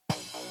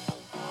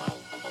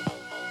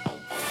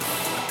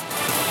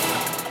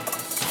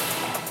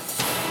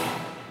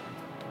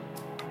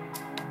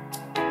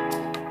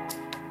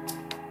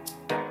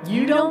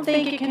don't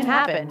think it can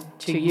happen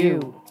to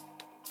you.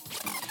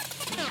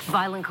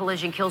 Violent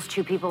collision kills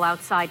 2 people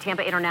outside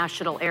Tampa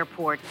International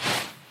Airport.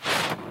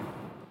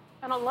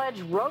 An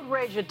alleged road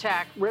rage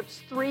attack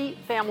rips 3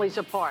 families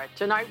apart.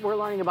 Tonight, we're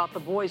learning about the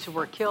boys who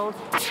were killed.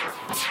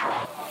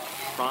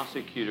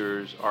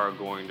 Prosecutors are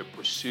going to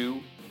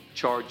pursue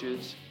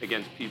charges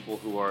against people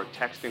who are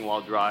texting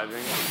while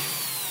driving.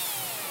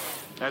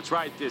 That's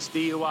right. This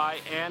DUI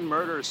and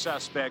murder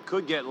suspect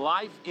could get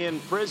life in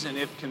prison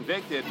if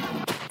convicted.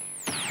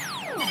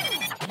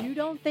 You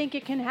don't think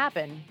it can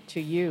happen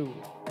to you.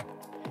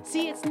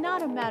 See, it's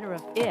not a matter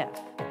of if,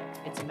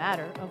 it's a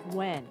matter of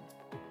when.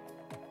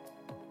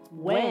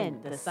 When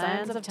the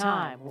sands of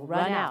time will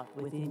run out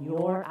within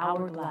your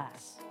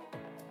hourglass.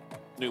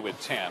 New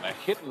at 10, a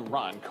hit and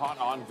run caught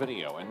on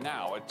video, and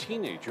now a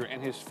teenager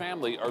and his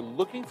family are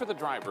looking for the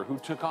driver who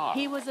took off.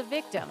 He was a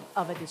victim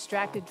of a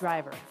distracted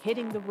driver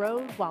hitting the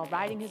road while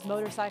riding his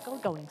motorcycle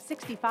going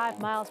 65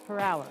 miles per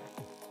hour.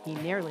 He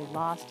nearly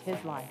lost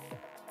his life.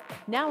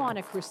 Now on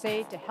a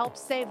crusade to help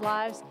save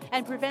lives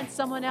and prevent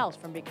someone else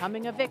from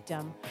becoming a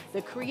victim,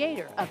 the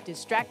creator of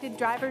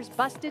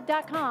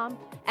DistractedDriversBusted.com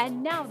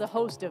and now the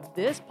host of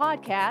this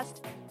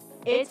podcast,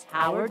 it's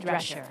Howard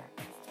Drescher.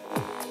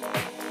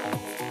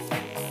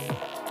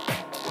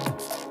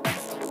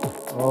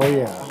 Oh,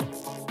 yeah.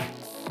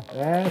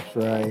 That's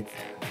right.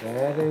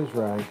 That is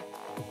right.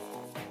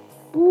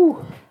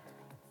 Woo.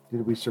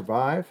 Did we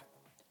survive?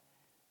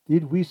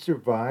 Did we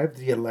survive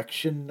the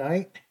election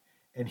night?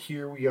 And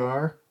here we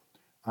are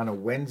on a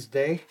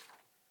Wednesday.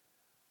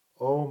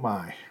 Oh,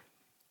 my.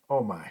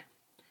 Oh, my.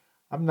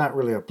 I'm not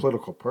really a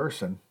political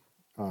person.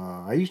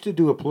 I used to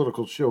do a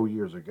political show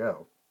years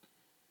ago,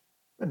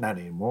 but not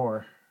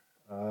anymore.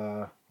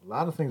 A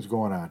lot of things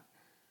going on.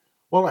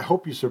 Well, I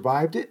hope you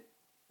survived it.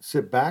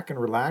 Sit back and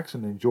relax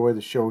and enjoy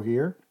the show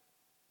here.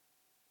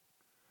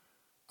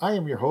 I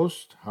am your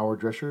host, Howard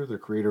Drescher, the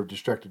creator of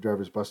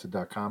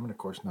DistractedDriversBusted.com, and of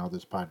course now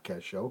this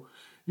podcast show.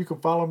 You can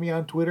follow me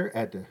on Twitter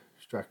at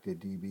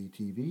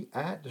DistractedDBTV,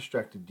 at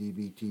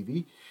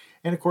DistractedDBTV,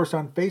 and of course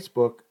on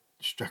Facebook,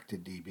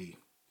 DistractedDB.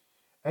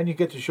 And you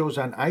get the shows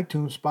on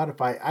iTunes,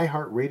 Spotify,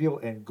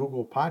 iHeartRadio, and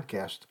Google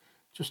Podcast.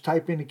 Just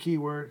type in the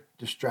keyword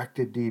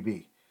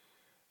DistractedDB.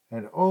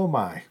 And oh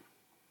my,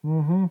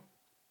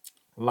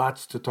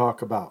 lots to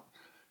talk about.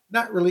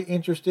 Not really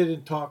interested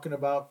in talking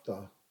about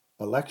the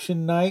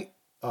election night.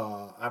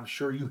 I'm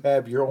sure you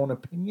have your own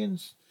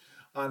opinions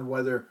on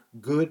whether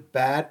good,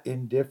 bad,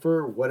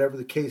 indiffer, whatever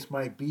the case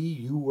might be.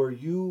 You are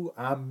you,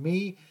 I'm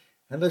me,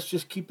 and let's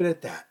just keep it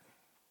at that.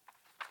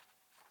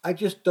 I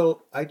just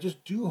do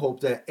hope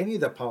that any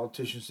of the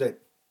politicians that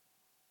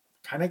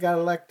kind of got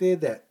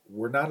elected, that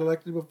were not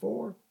elected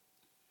before,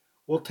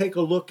 will take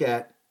a look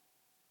at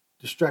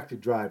distracted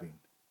driving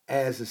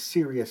as a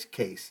serious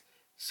case.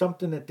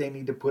 Something that they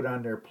need to put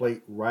on their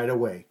plate right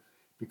away,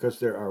 because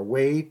there are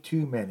way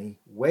too many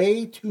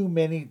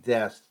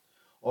deaths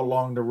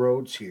along the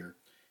roads here.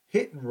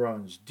 Hit and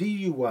runs,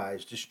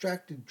 DUIs,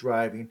 distracted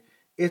driving.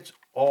 It's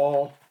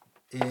all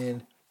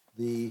in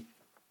the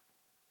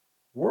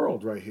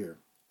world right here.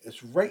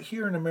 It's right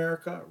here in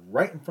America,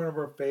 right in front of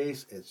our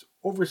face. It's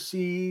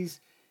overseas.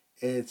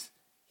 It's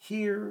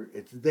here.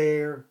 It's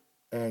there.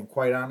 And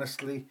quite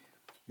honestly,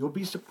 you'll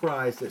be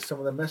surprised at some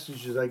of the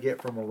messages I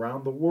get from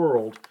around the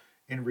world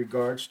in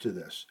regards to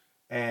this.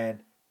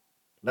 And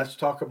let's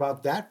talk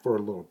about that for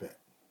a little bit.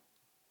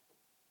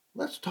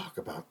 Let's talk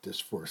about this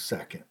for a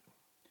second.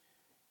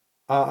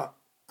 I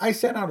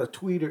sent out a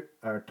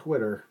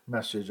Twitter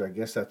message, I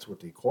guess that's what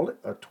they call it,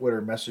 a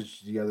Twitter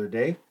message the other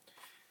day.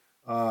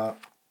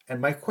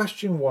 And my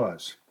question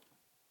was,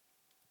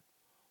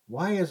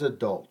 why as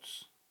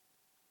adults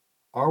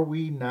are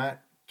we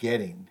not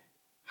getting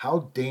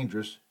how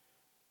dangerous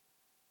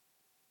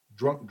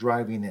drunk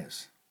driving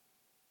is?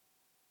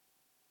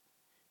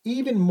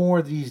 Even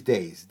more these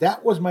days.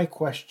 That was my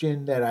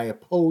question that I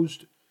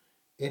posed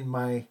in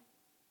my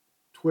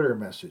Twitter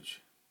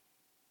message.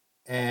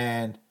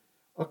 And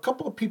a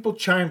couple of people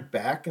chimed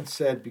back and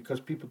said, because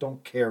people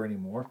don't care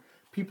anymore,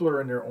 people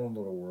are in their own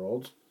little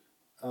worlds.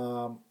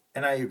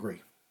 And I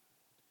agree.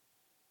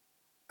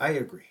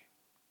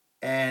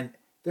 And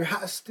there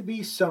has to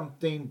be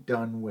something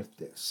done with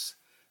this.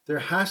 There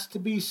has to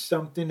be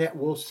something that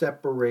will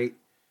separate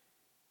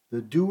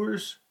the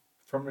doers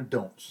from the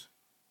don'ts.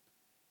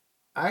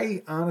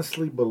 I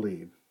honestly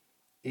believe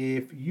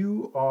if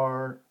you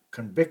are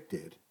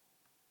convicted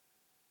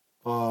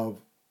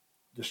of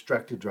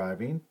distracted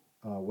driving,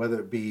 whether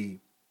it be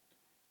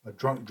a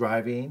drunk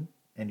driving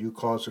and you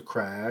cause a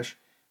crash,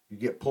 you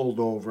get pulled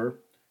over,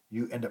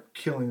 you end up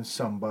killing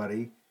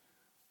somebody,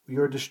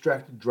 you're a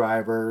distracted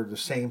driver, the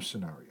same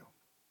scenario.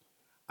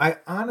 I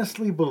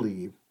honestly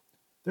believe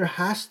there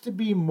has to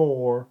be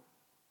more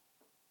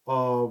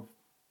of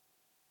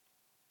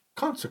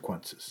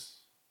consequences.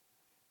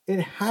 It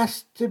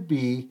has to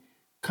be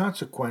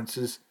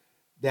consequences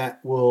that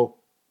will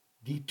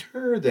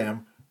deter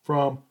them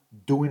from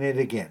doing it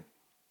again.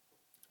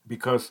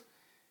 Because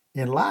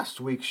in last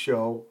week's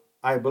show,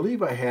 I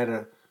believe I had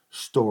a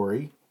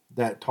story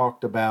that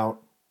talked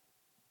about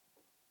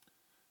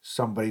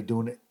somebody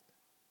doing it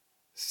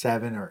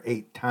 7 or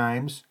 8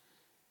 times,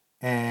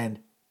 and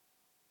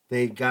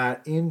they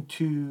got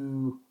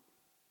into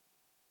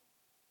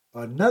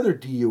another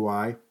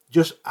DUI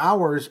just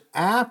hours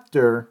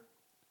after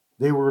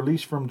they were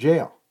released from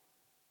jail.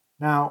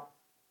 Now,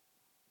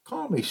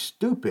 call me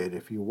stupid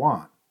if you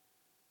want,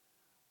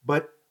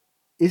 but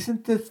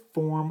isn't this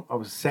form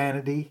of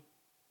sanity?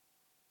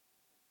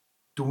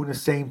 Doing the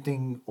same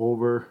thing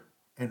over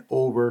and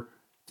over,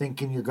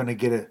 thinking you're going to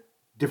get a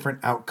different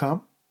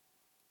outcome?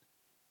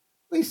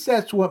 At least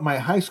that's what my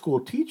high school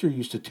teacher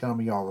used to tell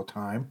me all the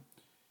time.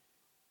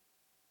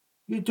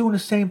 You're doing the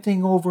same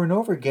thing over and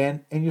over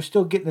again, and you're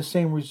still getting the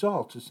same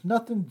results. It's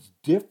nothing's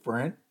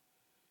different.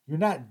 You're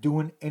not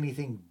doing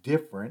anything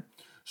different.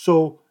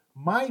 So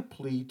my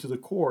plea to the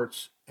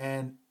courts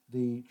and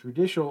the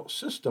judicial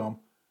system,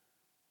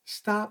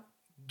 stop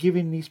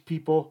giving these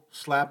people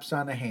slaps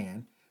on the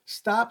hand.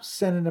 Stop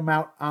sending them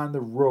out on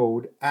the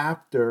road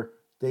after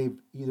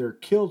they've either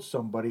killed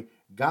somebody,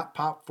 got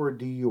popped for a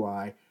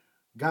DUI,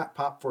 got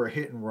popped for a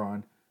hit and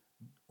run,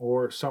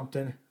 or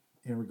something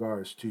in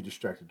regards to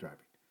distracted driving.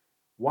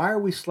 Why are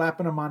we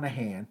slapping them on the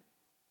hand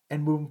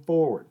and moving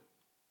forward?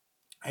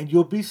 And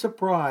you'll be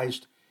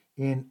surprised,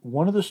 in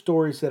one of the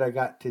stories that I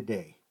got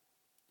today,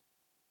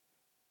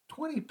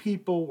 20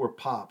 people were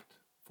popped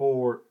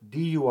for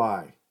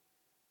DUI.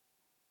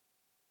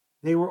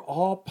 They were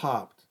all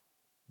popped.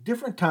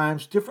 Different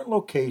times, different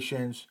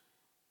locations,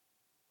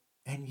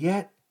 and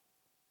yet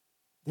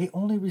they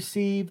only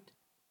received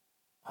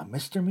a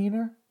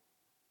misdemeanor?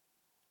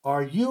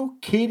 Are you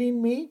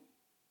kidding me?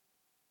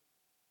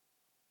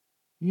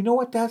 You know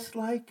what that's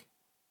like?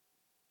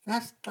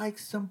 That's like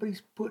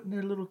somebody's putting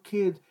their little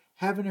kids,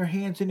 having their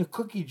hands in a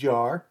cookie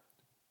jar,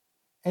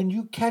 and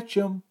you catch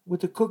them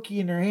with a cookie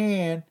in their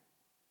hand,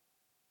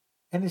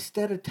 and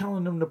instead of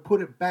telling them to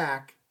put it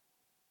back,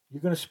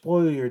 you're going to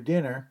spoil your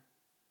dinner,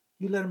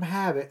 you let them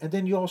have it, and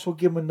then you also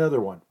give them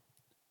another one.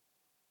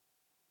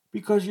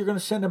 Because you're going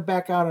to send them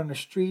back out on the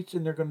streets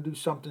and they're going to do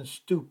something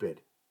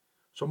stupid.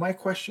 So my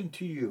question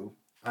to you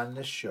on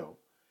this show,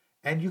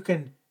 and you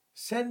can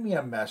send me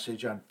a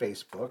message on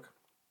Facebook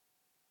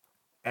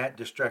at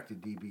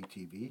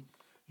DistractedDBTV.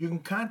 You can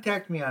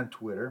contact me on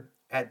Twitter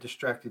at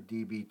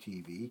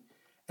DistractedDBTV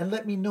and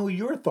let me know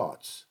your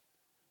thoughts.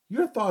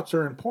 Your thoughts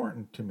are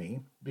important to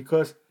me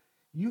because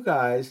you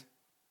guys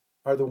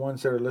are the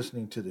ones that are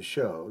listening to the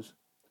shows.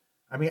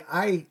 I mean,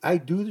 I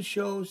do the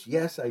shows.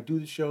 Yes, I do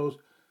the shows.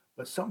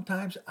 But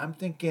sometimes I'm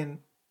thinking,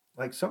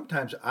 like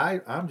sometimes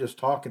I'm just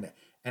talking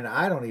and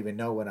I don't even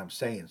know what I'm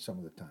saying some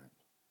of the time.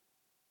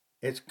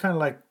 It's kind of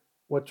like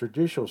what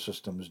judicial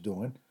system is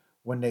doing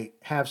when they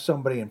have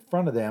somebody in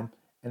front of them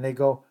and they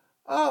go,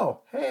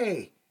 oh,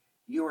 hey,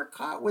 you were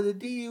caught with a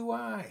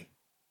DUI.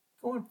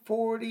 Going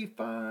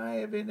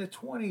 45 in the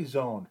 20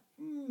 zone.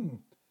 All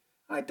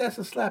right, that's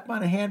a slap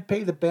on the hand.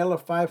 Pay the bail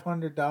of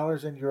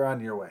 $500 and you're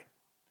on your way.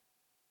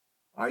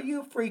 Are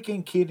you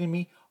freaking kidding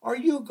me? Are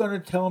you going to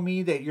tell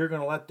me that you're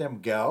going to let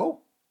them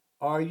go?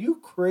 Are you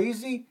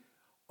crazy?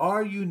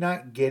 Are you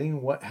not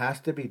getting what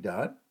has to be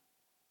done?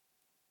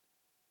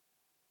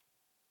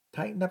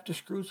 Tighten up the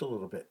screws a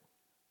little bit.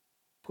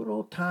 Put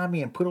old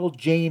Tommy and put old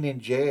Jane in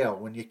jail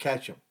when you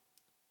catch them.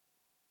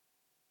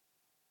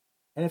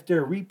 And if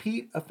they're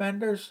repeat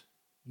offenders,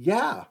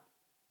 yeah,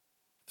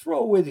 throw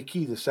away the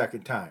key the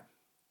second time.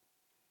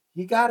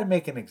 You got to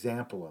make an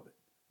example of it.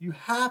 You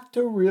have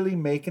to really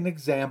make an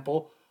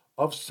example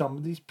of some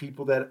of these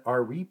people that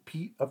are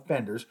repeat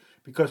offenders,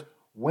 because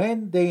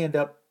when they end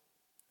up,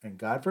 and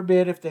God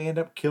forbid if they end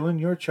up killing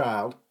your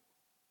child,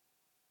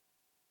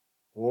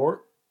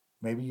 or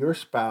maybe your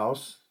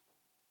spouse,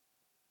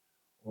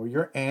 or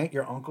your aunt,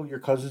 your uncle, your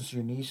cousins,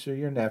 your niece, or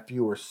your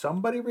nephew, or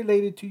somebody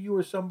related to you,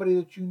 or somebody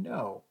that you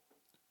know,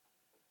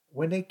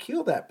 when they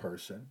kill that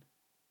person,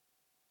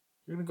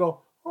 you're going to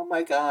go, oh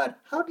my God,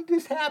 how did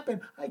this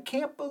happen? I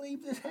can't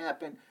believe this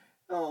happened.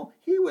 Oh,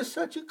 he was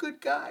such a good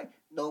guy.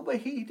 No, but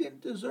he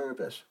didn't deserve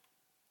us.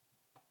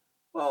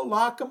 Well,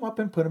 lock him up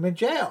and put him in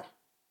jail.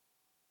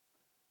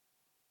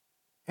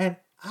 And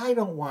I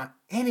don't want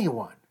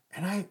anyone,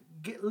 and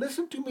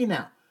listen to me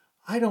now,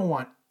 I don't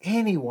want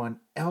anyone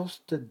else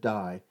to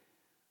die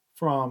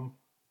from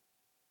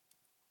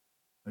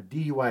a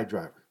DUI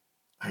driver.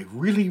 I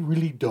really,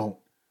 really don't.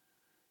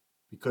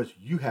 Because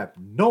you have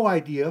no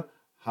idea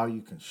how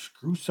you can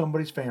screw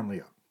somebody's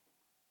family up.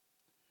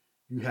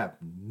 You have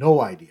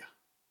no idea.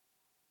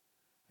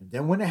 And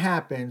then when it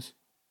happens,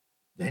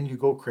 then you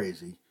go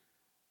crazy.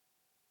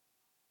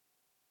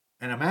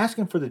 And I'm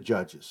asking for the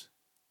judges.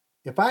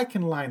 If I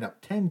can line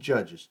up 10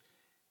 judges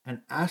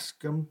and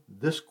ask them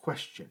this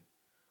question,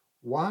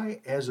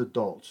 why as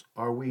adults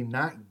are we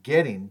not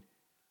getting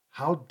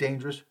how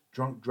dangerous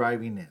drunk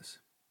driving is?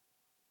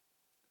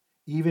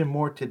 Even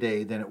more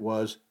today than it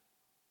was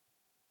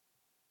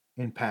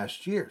in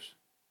past years.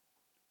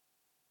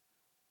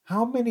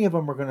 How many of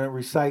them are going to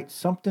recite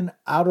something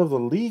out of the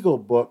legal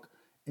book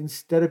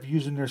instead of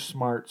using their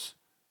smarts?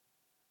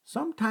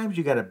 Sometimes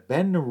you got to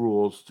bend the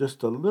rules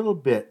just a little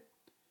bit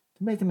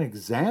to make an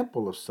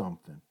example of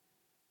something.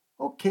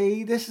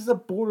 okay, this is a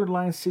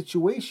borderline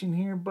situation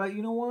here, but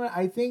you know what?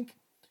 I think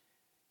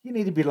you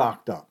need to be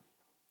locked up.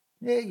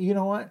 Yeah, you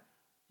know what?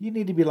 You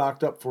need to be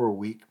locked up for a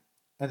week,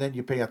 and then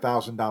you pay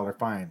 $1,000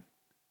 fine.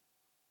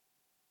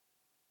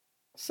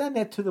 Send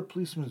that to the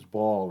policeman's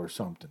ball or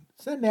something.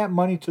 Send that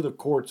money to the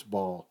court's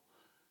ball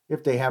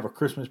if they have a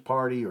Christmas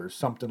party or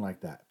something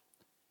like that.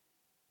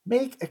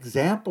 Make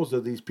examples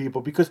of these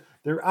people because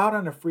they're out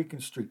on the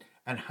freaking street.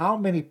 And how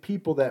many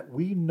people that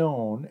we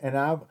known and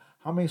how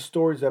many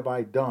stories have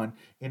I done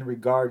in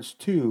regards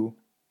to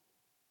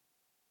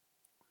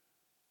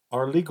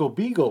our legal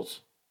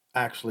beagles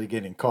actually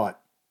getting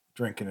caught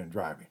drinking and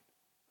driving?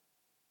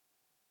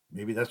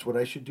 Maybe that's what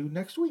I should do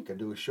next week. I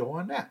do a show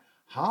on that.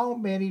 How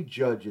many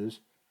judges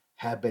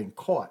have been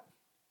caught?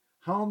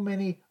 How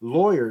many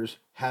lawyers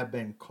have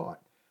been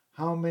caught?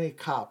 How many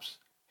cops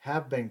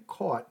have been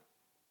caught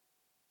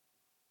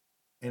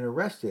and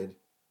arrested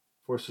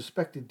for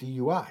suspected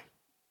DUI?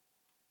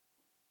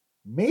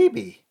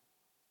 Maybe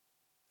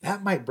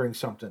that might bring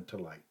something to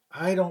light.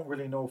 I don't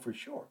really know for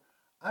sure.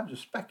 I'm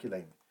just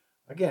speculating.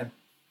 Again,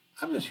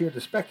 I'm just here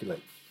to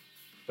speculate.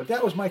 But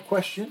that was my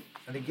question.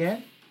 And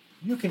again,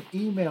 you can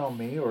email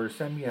me or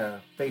send me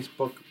a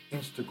Facebook,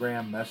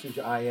 Instagram message,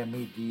 IM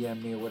me,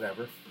 DM me, or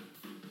whatever.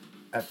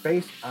 On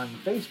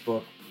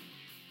Facebook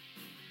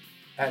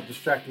at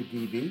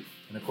DistractedDB,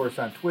 and of course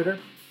on Twitter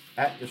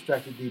at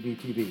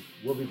DistractedDBTV.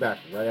 We'll be back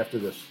right after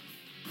this.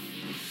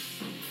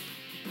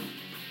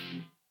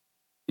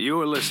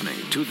 You're listening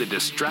to the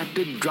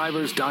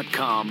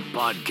DistractedDrivers.com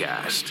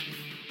podcast.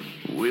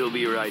 We'll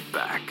be right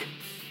back.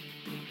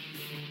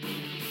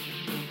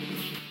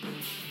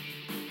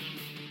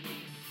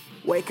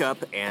 Wake up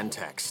and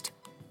text.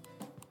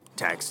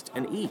 Text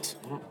and eat.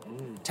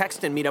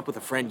 Text and meet up with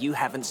a friend you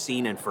haven't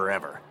seen in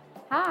forever.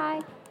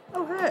 Hi.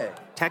 Oh, hey.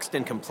 Text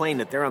and complain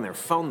that they're on their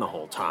phone the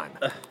whole time.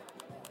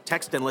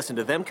 Text and listen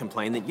to them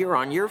complain that you're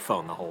on your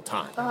phone the whole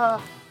time.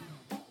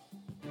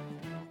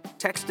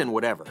 Text and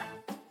whatever.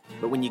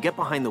 But when you get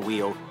behind the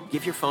wheel,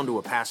 give your phone to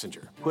a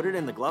passenger. Put it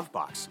in the glove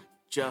box.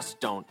 Just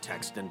don't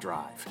text and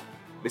drive.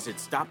 Visit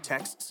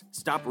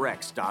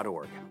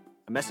StopTextsStopWrecks.org.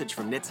 A message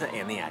from NHTSA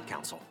and the Ad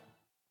Council.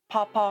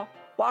 Papa,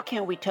 why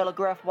can't we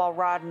telegraph while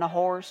riding a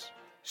horse?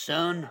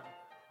 Son,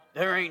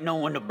 there ain't no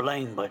one to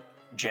blame but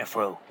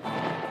Jeffro.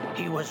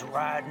 He was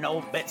riding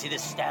old Betsy the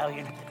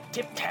Stallion,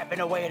 tip-tapping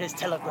away at his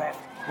telegraph,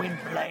 when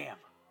blam!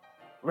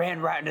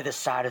 Ran right into the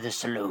side of the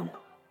saloon.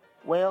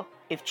 Well,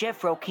 if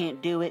Jeffro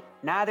can't do it,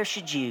 neither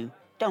should you.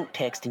 Don't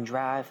text and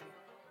drive.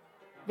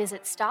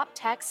 Visit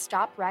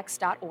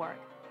StopTextsStopWrecks.org.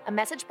 A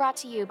message brought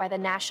to you by the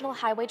National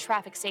Highway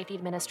Traffic Safety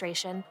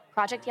Administration,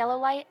 Project Yellow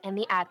Light, and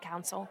the Ad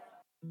Council.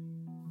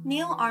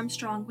 Neil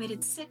Armstrong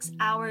waited 6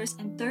 hours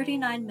and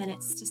 39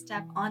 minutes to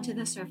step onto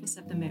the surface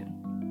of the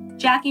moon.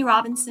 Jackie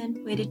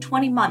Robinson waited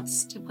 20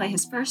 months to play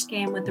his first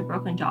game with the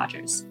Brooklyn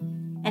Dodgers.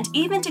 And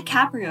even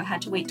DiCaprio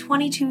had to wait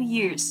 22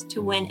 years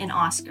to win an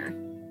Oscar.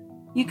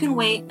 You can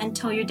wait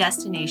until your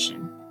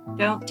destination.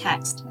 Don't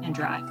text and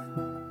drive.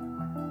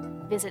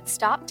 Visit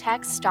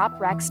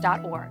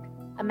StopTextsStopWrecks.org.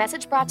 A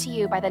message brought to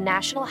you by the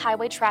National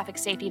Highway Traffic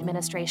Safety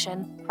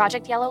Administration,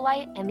 Project Yellow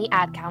Light, and the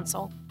Ad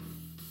Council.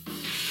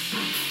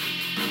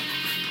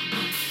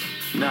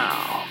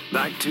 Now,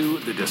 back to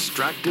the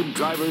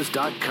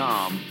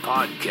DistractedDrivers.com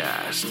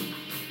podcast.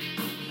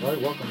 All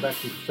right, welcome back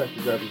to the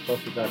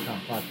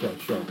DistractedDriversBusted.com podcast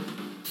show.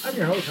 I'm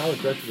your host, Howard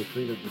Drescher, the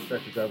creator of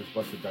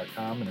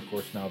DistractedDriversBusted.com, and of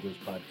course now this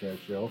podcast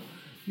show.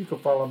 You can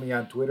follow me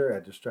on Twitter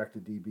at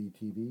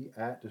DistractedDBTV,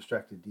 at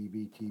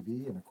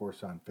DistractedDBTV, and of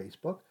course on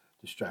Facebook,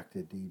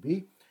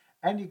 DistractedDB.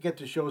 And you get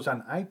the shows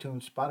on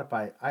iTunes,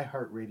 Spotify,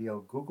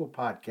 iHeartRadio, Google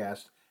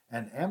Podcasts,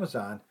 and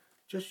Amazon.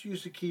 Just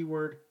use the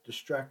keyword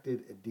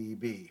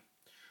DistractedDB.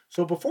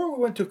 So before we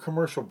went to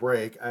commercial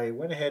break, I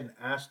went ahead and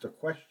asked a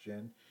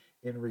question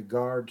in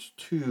regards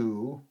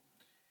to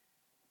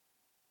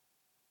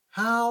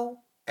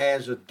how,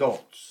 as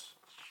adults,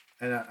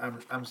 and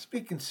I'm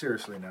speaking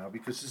seriously now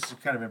because this is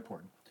kind of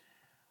important,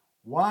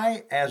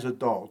 why, as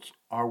adults,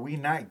 are we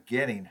not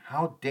getting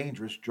how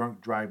dangerous drunk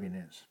driving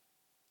is?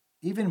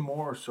 Even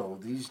more so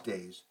these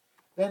days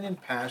than in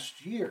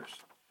past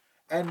years.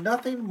 And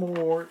nothing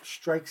more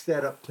strikes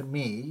that up to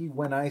me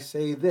when I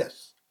say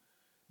this.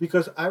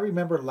 Because I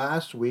remember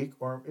last week,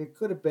 or it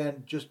could have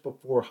been just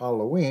before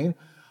Halloween,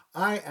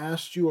 I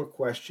asked you a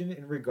question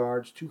in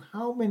regards to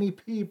how many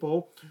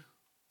people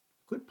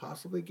could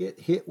possibly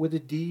get hit with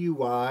a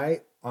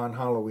DUI on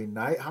Halloween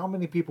night. How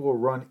many people will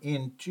run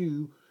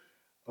into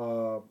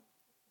a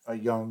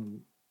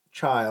young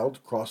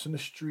child crossing the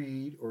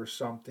street or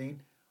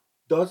something,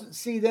 doesn't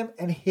see them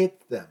and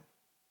hit them.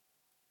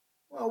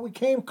 Well, we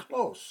came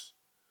close.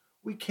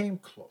 We came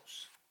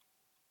close.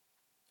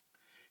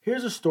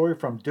 Here's a story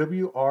from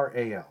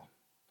WRAL,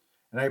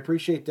 and I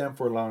appreciate them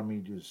for allowing me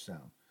to do the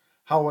sound.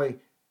 How a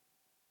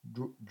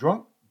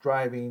drunk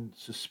driving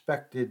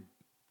suspected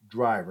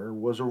driver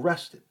was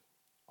arrested,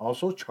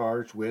 also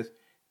charged with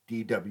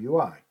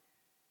DWI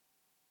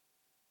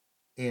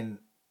in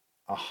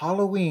a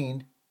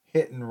Halloween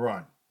hit and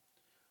run.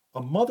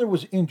 A mother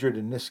was injured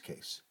in this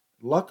case.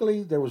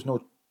 Luckily, there was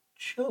no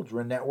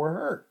children that were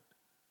hurt.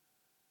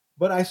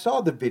 But I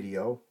saw the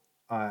video,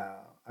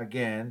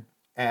 again,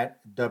 at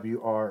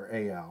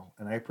WRAL,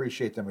 and I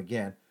appreciate them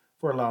again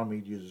for allowing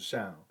me to use the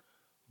sound.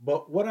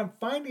 But what I'm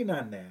finding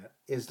on that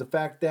is the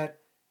fact that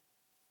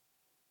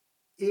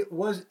it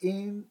was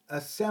in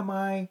a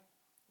semi-well-lit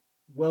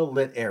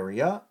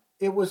area.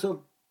 It was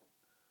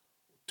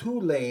two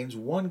lanes,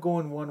 one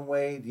going one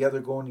way, the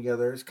other going the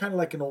other. It's kind of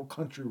like an old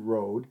country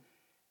road.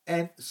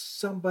 And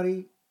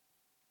somebody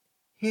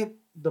hit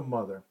the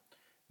mother.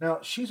 Now,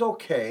 she's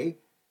okay.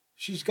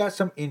 She's got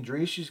some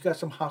injuries. She's got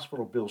some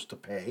hospital bills to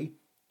pay.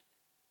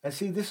 And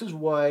see, this is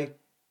why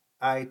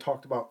I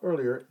talked about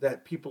earlier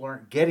that people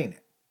aren't getting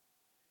it.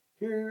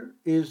 Here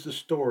is the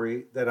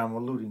story that I'm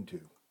alluding to.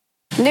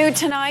 New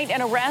tonight,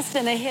 an arrest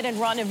in a hit and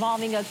run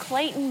involving a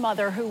Clayton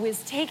mother who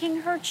is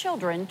taking her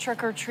children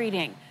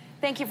trick-or-treating.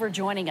 Thank you for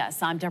joining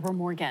us. I'm Deborah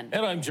Morgan.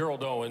 And I'm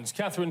Gerald Owens.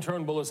 Catherine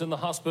Turnbull is in the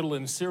hospital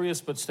in serious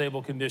but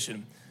stable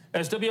condition.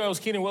 As WIO's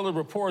Keenan Willard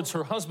reports,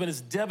 her husband is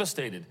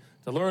devastated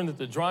to learn that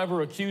the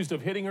driver accused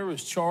of hitting her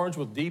is charged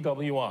with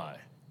DWI.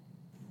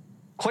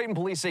 Clayton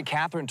police say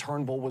Catherine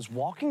Turnbull was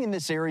walking in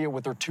this area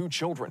with her two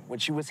children when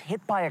she was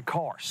hit by a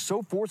car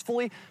so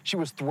forcefully she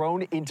was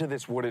thrown into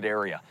this wooded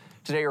area.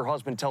 Today, her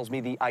husband tells me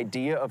the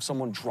idea of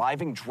someone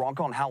driving drunk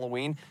on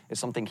Halloween is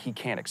something he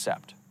can't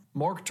accept.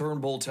 Mark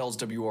Turnbull tells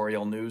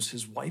WRAL News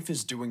his wife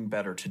is doing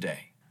better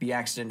today. The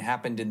accident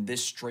happened in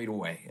this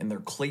straightaway in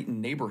their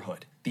Clayton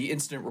neighborhood. The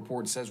incident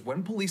report says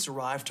when police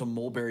arrived to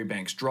Mulberry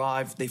Banks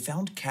Drive, they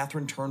found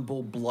Catherine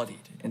Turnbull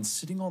bloodied and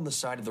sitting on the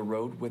side of the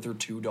road with her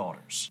two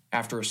daughters.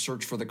 After a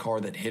search for the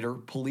car that hit her,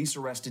 police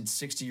arrested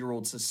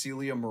 60-year-old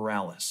Cecilia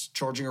Morales,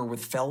 charging her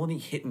with felony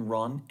hit and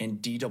run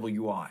and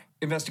DWI.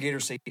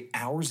 Investigators say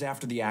hours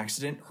after the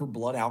accident, her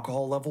blood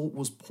alcohol level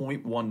was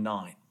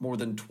 0.19, more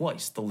than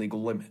twice the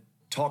legal limit.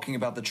 Talking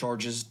about the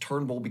charges,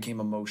 Turnbull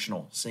became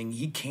emotional, saying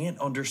he can't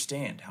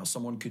understand how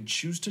someone could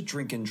choose to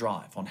drink and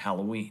drive on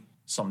Halloween.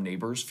 Some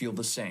neighbors feel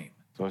the same.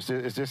 So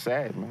it's just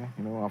sad, man.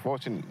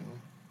 Unfortunately,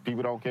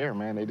 people don't care,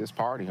 man. They just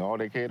party. All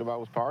they cared about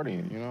was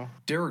partying,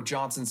 Derek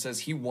Johnson says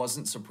he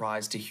wasn't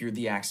surprised to hear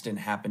the accident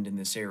happened in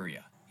this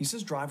area. He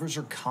says drivers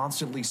are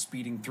constantly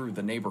speeding through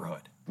the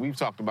neighborhood. We've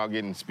talked about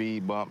getting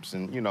speed bumps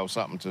and,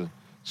 something to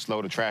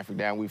slow the traffic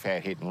down. We've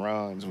had hit and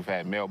runs. We've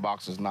had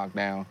mailboxes knocked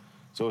down.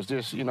 So it's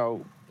just,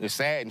 it's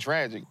sad and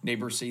tragic.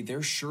 Neighbors say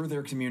they're sure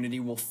their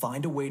community will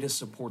find a way to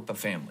support the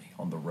family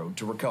on the road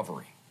to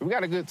recovery. We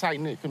got a good,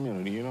 tight-knit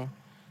community,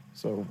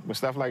 So when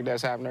stuff like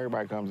that's happening,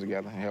 everybody comes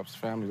together and helps the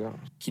families out.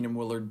 Keenan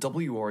Willard,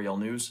 WRAL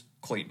News,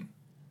 Clayton.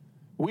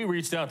 We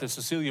reached out to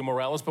Cecilia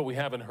Morales, but we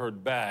haven't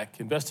heard back.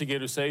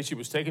 Investigators say she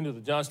was taken to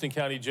the Johnston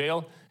County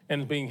Jail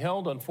and is being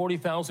held on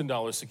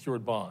 $40,000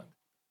 secured bond.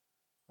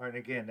 All right,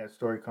 again, that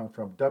story comes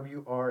from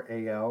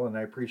WRAL, and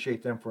I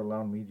appreciate them for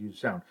allowing me to use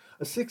sound.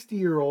 A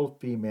 60-year-old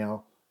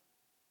female,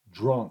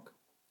 drunk,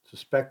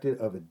 suspected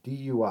of a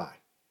DUI,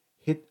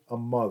 hit a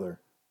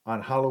mother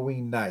on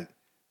Halloween night,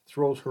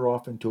 throws her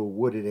off into a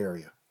wooded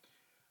area.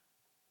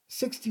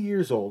 60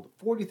 years old,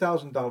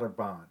 $40,000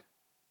 bond.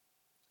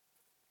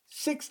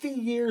 60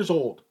 years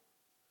old.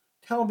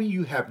 Tell me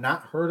you have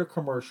not heard a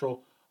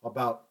commercial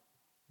about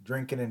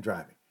drinking and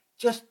driving.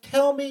 Just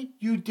tell me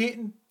you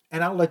didn't,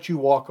 and I'll let you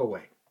walk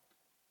away.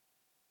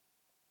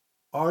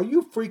 Are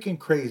you freaking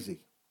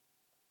crazy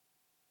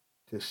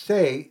to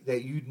say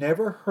that you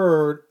never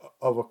heard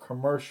of a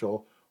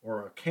commercial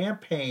or a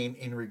campaign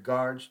in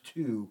regards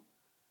to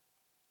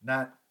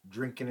not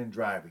drinking and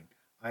driving?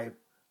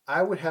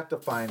 I would have to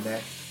find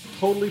that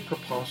totally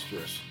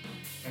preposterous.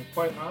 And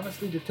quite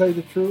honestly, to tell you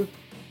the truth,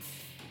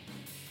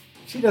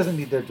 she doesn't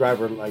need their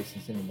driver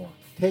license anymore.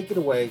 Take it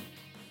away.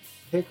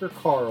 Take her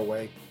car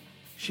away.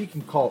 She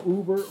can call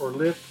Uber or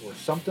Lyft or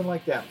something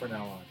like that from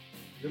now on.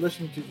 You're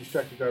listening to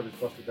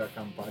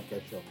DistractedDriversBuster.com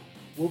podcast show.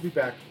 We'll be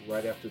back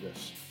right after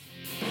this.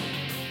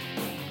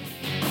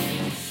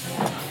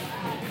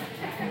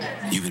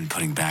 You've been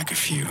putting back a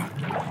few,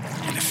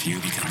 and a few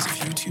becomes a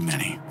few too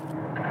many.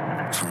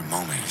 For a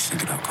moment, you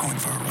think about going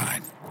for a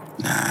ride.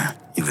 Nah,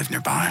 you live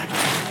nearby.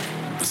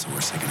 What's the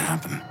worst that can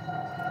happen?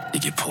 You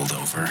get pulled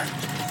over,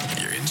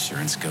 your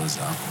insurance goes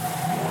up,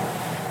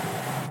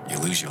 you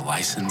lose your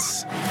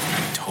license,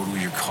 you total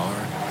your car,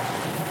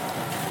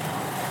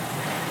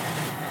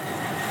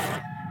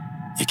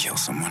 you kill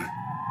someone.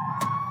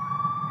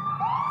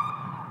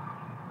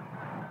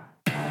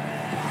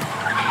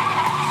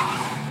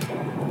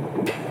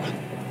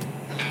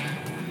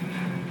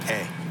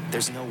 Hey,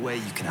 there's no way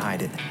you can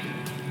hide it.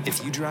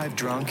 If you drive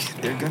drunk,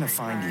 they're gonna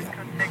find you.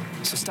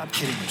 So stop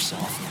kidding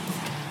yourself.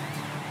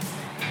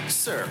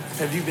 Sir,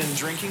 have you been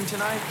drinking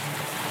tonight?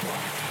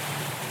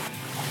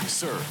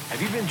 Sir,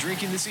 have you been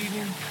drinking this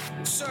evening?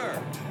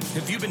 Sir,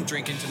 have you been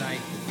drinking tonight?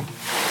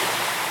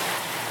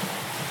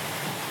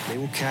 They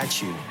will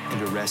catch you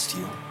and arrest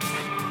you.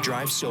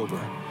 Drive sober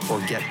or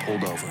get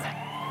pulled over.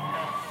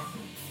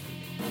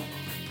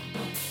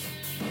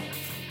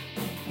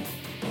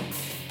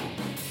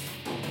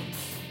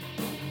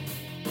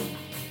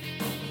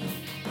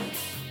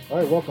 All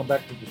right, welcome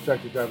back to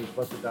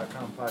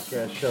DistractedDriversBusted.com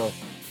podcast show.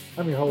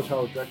 I'm your host,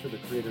 Howard Drexler, the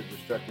creator of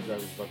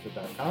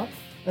DistractedDriversBusted.com,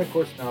 and of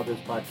course, now this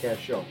podcast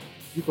show.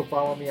 You can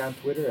follow me on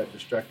Twitter at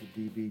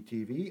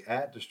DistractedDBTV,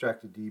 at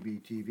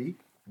DistractedDBTV,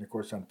 and of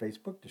course on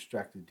Facebook,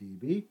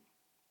 DistractedDB.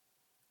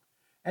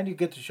 And you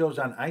get the shows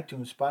on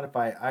iTunes,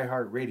 Spotify,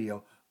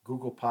 iHeartRadio,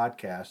 Google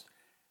Podcast,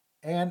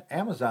 and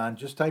Amazon.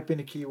 Just type in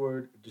the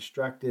keyword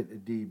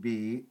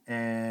DistractedDB,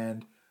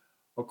 and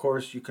of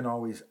course, you can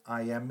always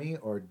IM me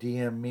or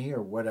DM me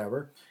or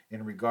whatever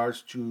in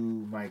regards to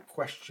my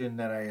question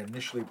that I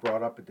initially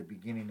brought up at the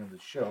beginning of the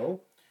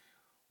show.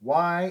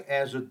 Why,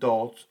 as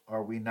adults,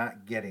 are we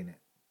not getting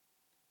it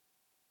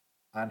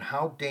on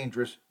how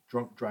dangerous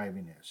drunk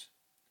driving is?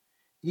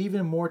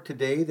 Even more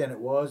today than it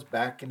was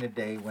back in the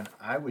day when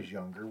I was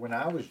younger, when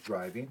I was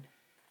driving.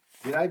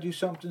 Did I do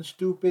something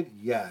stupid?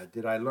 Yeah.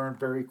 Did I learn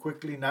very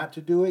quickly not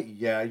to do it?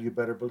 Yeah, you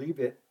better believe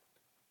it.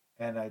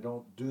 And I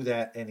don't do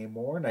that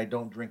anymore, and I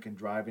don't drink and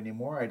drive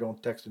anymore. I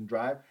don't text and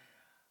drive.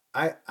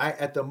 I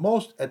at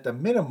the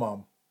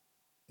minimum,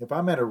 if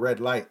I'm at a red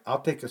light,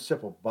 I'll take a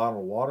sip of bottle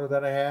of water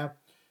that I have.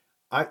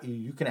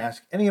 You can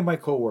ask any of my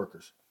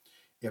coworkers.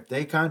 If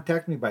they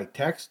contact me by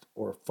text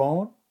or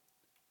phone,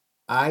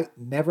 I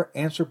never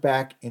answer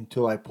back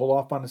until I pull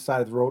off on the side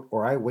of the road,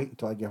 or I wait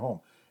until I get home.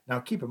 Now,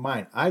 keep in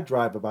mind, I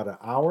drive about an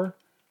hour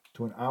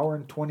to an hour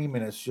and 20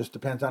 minutes. Just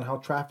depends on how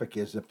traffic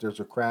is. If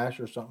there's a crash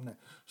or something that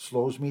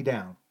slows me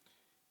down,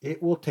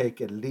 it will take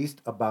at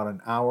least about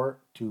an hour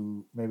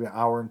to maybe an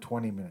hour and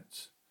 20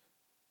 minutes.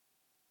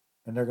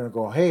 And they're going to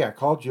go, hey, I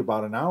called you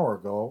about an hour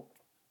ago.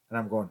 And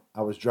I'm going,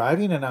 I was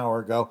driving an hour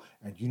ago,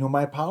 and you know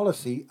my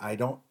policy. I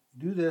don't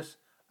do this.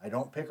 I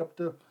don't pick up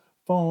the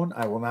phone.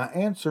 I will not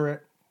answer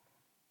it.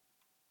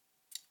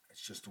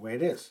 It's just the way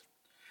it is.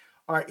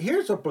 All right,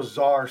 here's a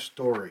bizarre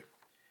story.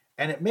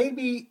 And it made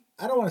me,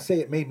 I don't want to say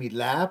it made me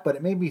laugh, but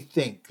it made me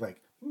think,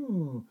 like,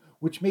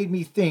 which made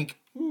me think,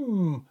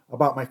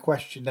 about my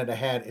question that I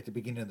had at the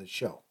beginning of the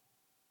show.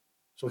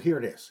 So here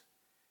it is.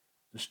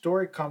 The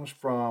story comes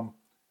from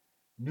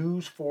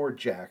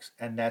News4Jax,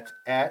 and that's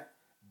at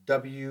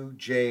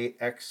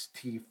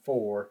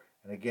WJXT4.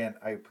 And again,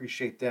 I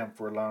appreciate them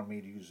for allowing me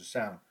to use the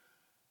sound.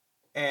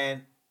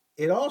 And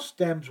it all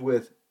stems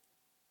with,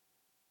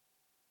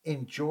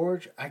 in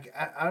Georgia,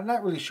 I'm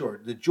not really sure.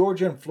 The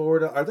Georgia and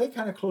Florida, are they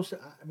kind of close to,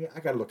 I mean, I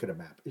got to look at a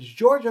map. Is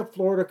Georgia,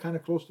 Florida kind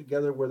of close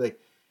together where they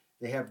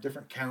have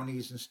different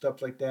counties and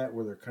stuff like that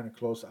where they're kind of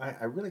close?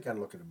 I really got to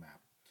look at a map.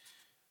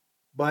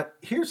 But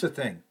here's the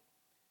thing.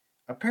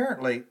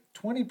 Apparently,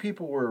 20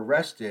 people were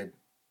arrested,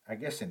 I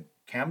guess in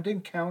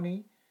Camden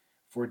County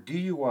for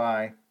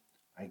DUI.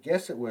 I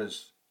guess it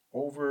was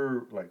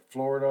over like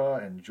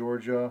Florida and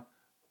Georgia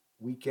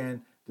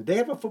weekend. Did they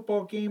have a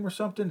football game or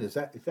something? Is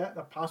that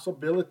a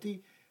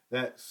possibility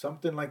that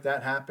something like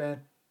that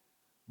happened?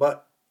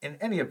 But in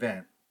any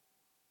event,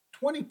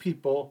 20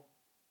 people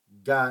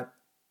got,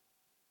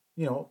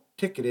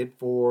 ticketed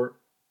for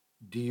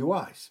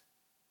DUIs.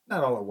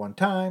 Not all at one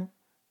time,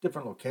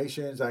 different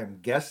locations, I'm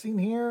guessing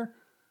here.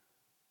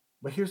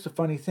 But here's the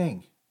funny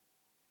thing.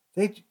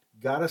 They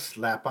got a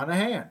slap on the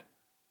hand.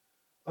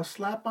 A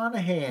slap on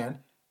the hand,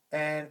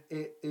 and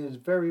it is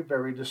very,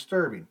 very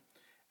disturbing.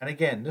 And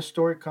again, this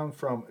story comes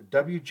from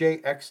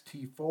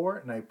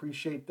WJXT4, and I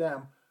appreciate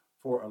them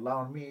for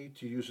allowing me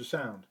to use the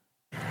sound.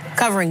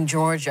 Covering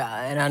Georgia,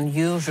 an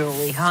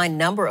unusually high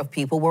number of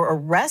people were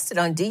arrested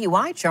on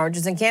DUI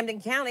charges in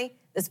Camden County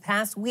this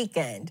past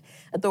weekend.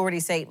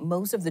 Authorities say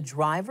most of the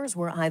drivers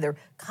were either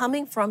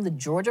coming from the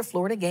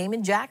Georgia-Florida game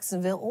in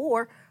Jacksonville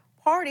or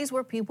parties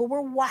where people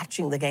were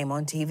watching the game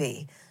on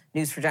TV.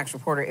 News4Jax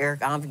reporter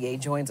Eric Anvier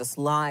joins us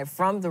live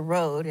from the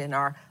road in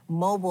our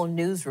mobile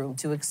newsroom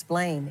to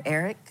explain.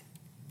 Eric?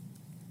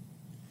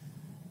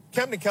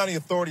 Camden County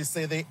authorities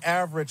say they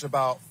average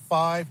about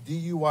 5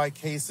 DUI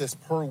cases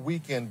per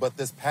weekend, but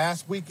this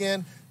past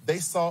weekend, they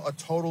saw a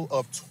total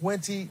of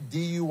 20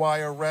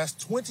 DUI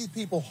arrests, 20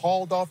 people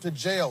hauled off to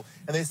jail.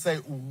 And they say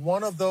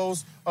one of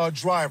those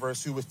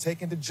drivers who was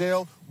taken to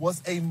jail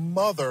was a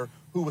mother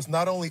who was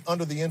not only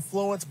under the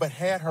influence, but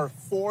had her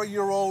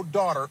 4-year-old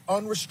daughter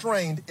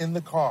unrestrained in the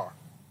car.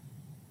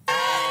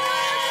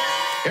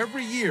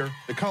 Every year,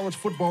 the college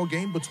football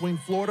game between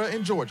Florida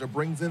and Georgia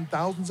brings in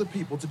thousands of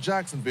people to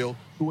Jacksonville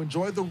who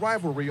enjoy the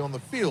rivalry on the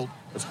field,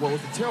 as well as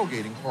the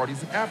tailgating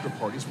parties and after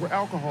parties where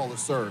alcohol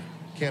is served.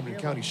 Camden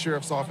County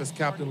Sheriff's Office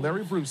Captain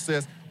Larry Bruce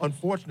says,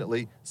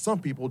 unfortunately, some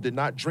people did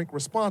not drink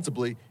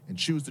responsibly and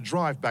choose to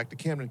drive back to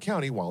Camden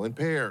County while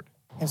impaired.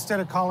 Instead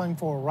of calling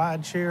for a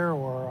ride share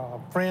or a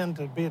friend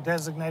to be a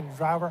designated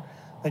driver,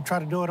 they try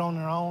to do it on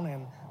their own,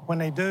 and when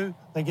they do,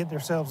 they get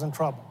themselves in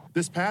trouble.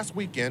 This past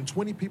weekend,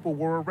 20 people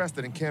were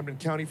arrested in Camden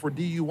County for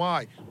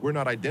DUI. We're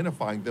not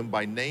identifying them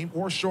by name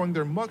or showing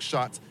their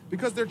mugshots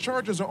because their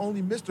charges are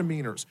only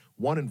misdemeanors.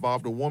 One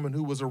involved a woman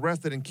who was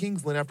arrested in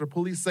Kingsland after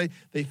police say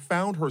they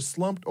found her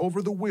slumped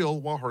over the wheel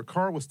while her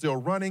car was still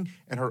running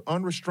and her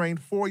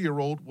unrestrained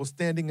 4-year-old was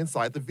standing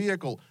inside the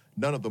vehicle.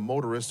 None of the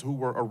motorists who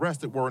were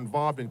arrested were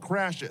involved in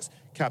crashes.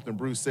 Captain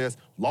Bruce says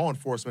law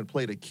enforcement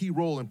played a key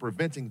role in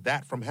preventing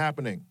that from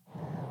happening.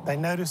 They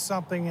noticed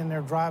something in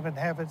their driving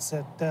habits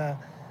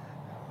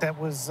that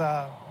was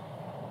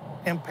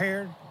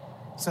impaired,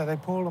 so they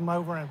pulled them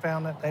over and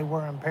found that they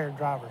were impaired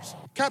drivers.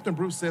 Captain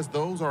Bruce says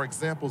those are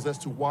examples as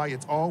to why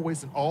it's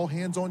always an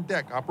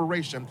all-hands-on-deck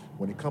operation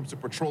when it comes to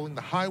patrolling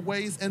the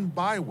highways and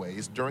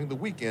byways during the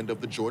weekend of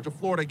the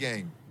Georgia-Florida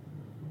game.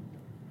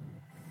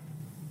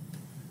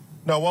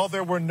 Now, while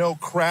there were no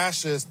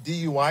crashes,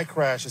 DUI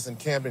crashes in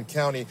Camden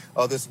County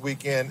this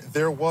weekend,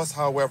 there was,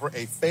 however,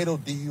 a fatal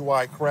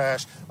DUI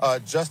crash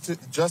just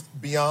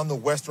beyond the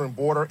western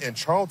border in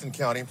Charlton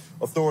County.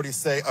 Authorities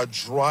say a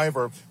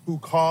driver who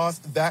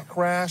caused that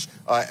crash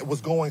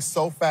was going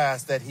so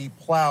fast that he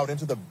plowed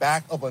into the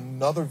back of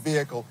another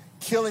vehicle,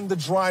 killing the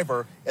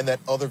driver in that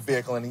other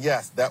vehicle. And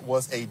yes, that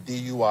was a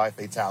DUI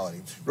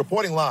fatality.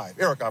 Reporting live,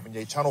 Eric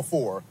Avignon, Channel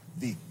 4,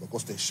 the local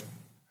station.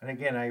 And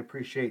again, I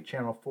appreciate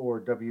Channel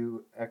 4,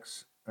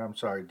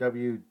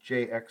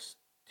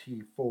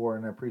 WJXT4,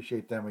 and I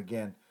appreciate them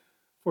again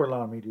for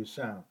allowing me to do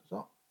sound.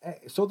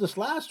 So this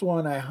last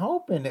one, I'm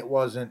hoping it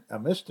wasn't a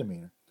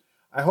misdemeanor.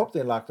 I hope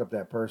they locked up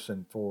that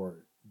person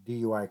for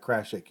DUI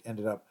crash that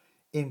ended up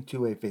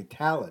into a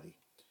fatality.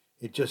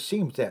 It just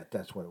seems that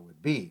that's what it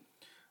would be.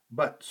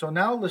 But so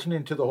now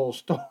listening to the whole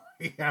story,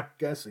 I'm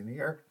guessing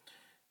here.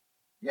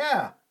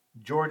 Yeah,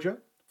 Georgia,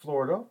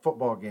 Florida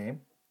football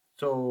game.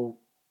 So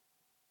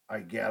I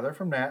gather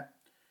from that,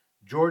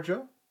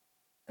 Georgia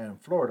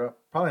and Florida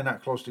probably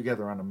not close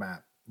together on the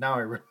map. Now I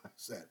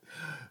realize that.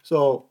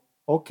 So,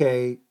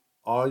 okay,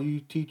 all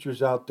you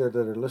teachers out there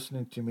that are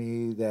listening to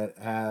me that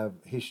have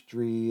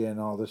history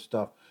and all this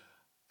stuff,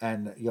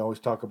 and you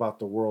always talk about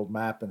the world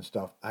map and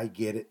stuff, I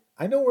get it.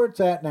 I know where it's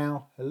at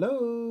now.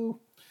 Hello.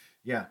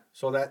 Yeah,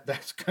 so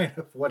that's kind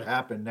of what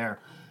happened there.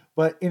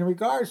 But in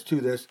regards to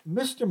this,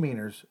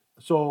 misdemeanors,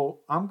 so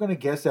I'm going to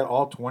guess that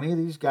all 20 of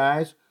these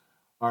guys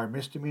are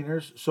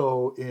misdemeanors.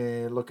 So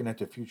looking at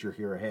the future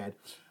here ahead,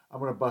 I'm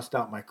going to bust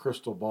out my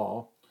crystal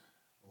ball.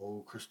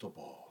 Oh, crystal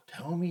ball,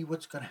 tell me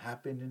what's going to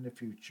happen in the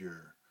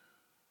future.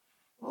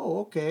 Oh,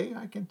 okay,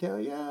 I can tell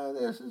you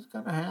this is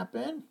going to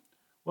happen.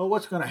 Well,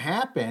 what's going to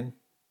happen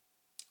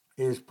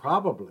is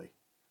probably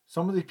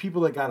some of the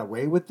people that got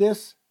away with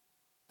this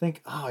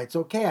think, oh, it's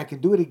okay, I can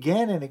do it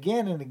again and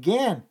again and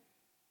again.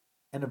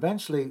 And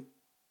eventually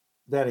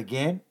that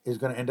again is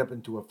going to end up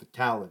into a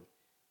fatality.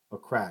 A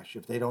crash.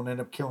 If they don't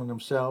end up killing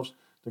themselves,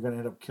 they're going to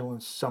end up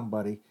killing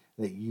somebody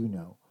that you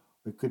know.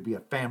 It could be a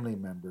family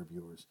member of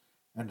yours.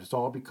 And it's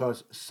all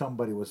because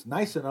somebody was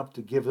nice enough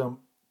to give them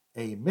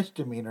a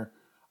misdemeanor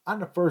on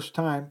the first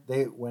time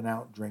they went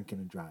out drinking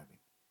and driving.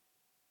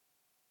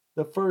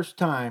 The first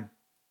time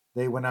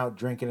they went out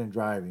drinking and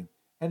driving.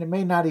 And it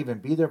may not even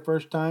be their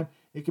first time.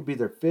 It could be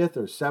their 5th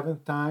or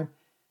 7th time.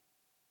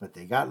 But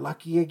they got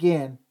lucky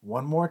again.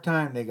 One more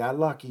time they got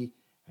lucky.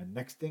 And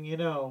next thing you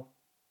know,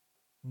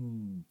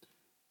 then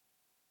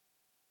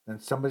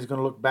somebody's going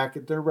to look back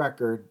at their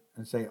record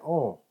and say,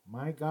 oh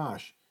my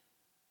gosh,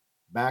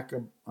 back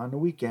on the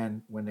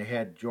weekend when they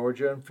had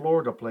Georgia and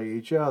Florida play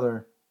each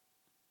other,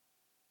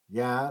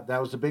 yeah,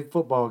 that was a big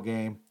football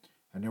game.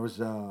 And there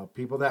was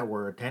people that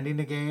were attending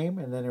the game,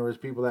 and then there was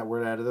people that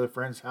were at their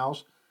friend's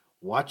house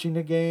watching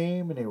the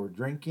game, and they were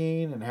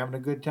drinking and having a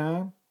good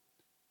time.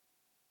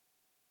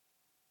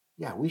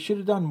 Yeah, we should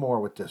have done more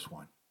with this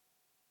one.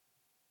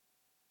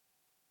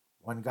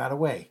 One got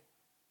away.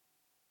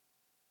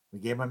 We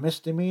gave him a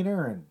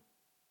misdemeanor, and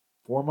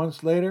 4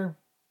 months later,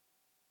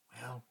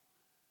 well,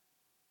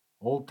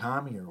 old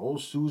Tommy or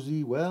old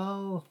Susie,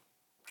 well,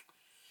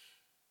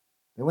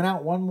 they went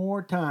out one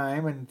more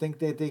time and think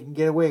that they can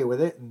get away with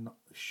it, and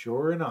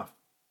sure enough,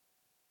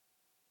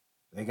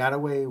 they got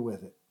away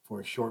with it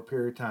for a short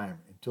period of time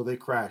until they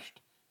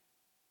crashed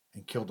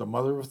and killed a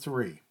mother of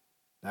 3.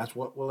 That's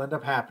what will end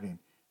up happening.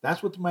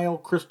 That's what my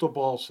old crystal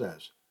ball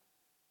says.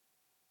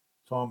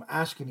 So I'm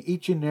asking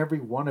each and every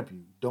one of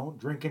you, don't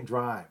drink and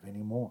drive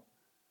anymore.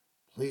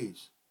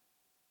 Please.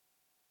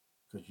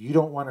 Because you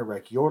don't want to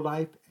wreck your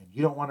life, and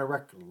you don't want to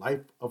wreck the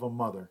life of a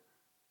mother.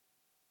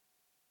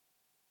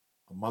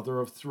 A mother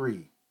of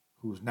 3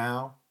 who's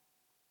now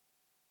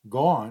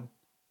gone.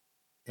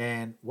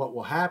 And what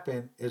will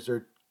happen is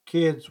their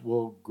kids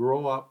will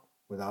grow up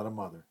without a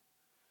mother.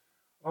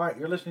 All right,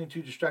 you're listening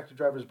to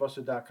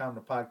DistractedDriversBusted.com,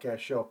 the podcast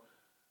show.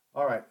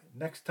 All right,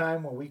 next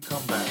time when we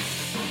come back,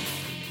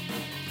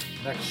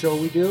 next show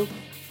we do,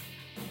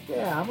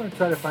 yeah, I'm going to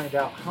try to find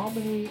out how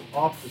many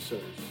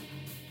officers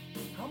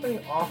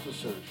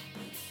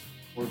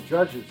or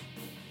judges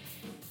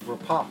were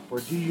popped for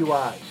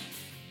DUIs.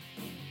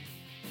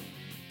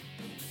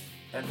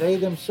 And they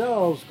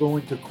themselves go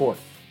into court.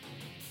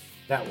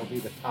 That will be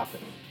the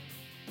topic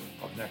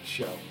of next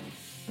show.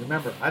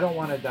 Remember, I don't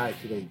want to die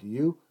today, do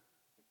you?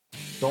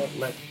 Don't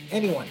let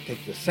anyone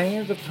take the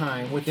sands of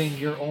time within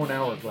your own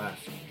hourglass.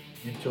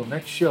 Until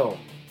next show,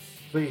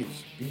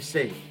 please be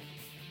safe.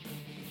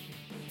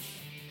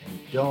 And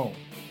don't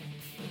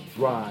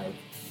drive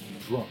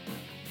drunk.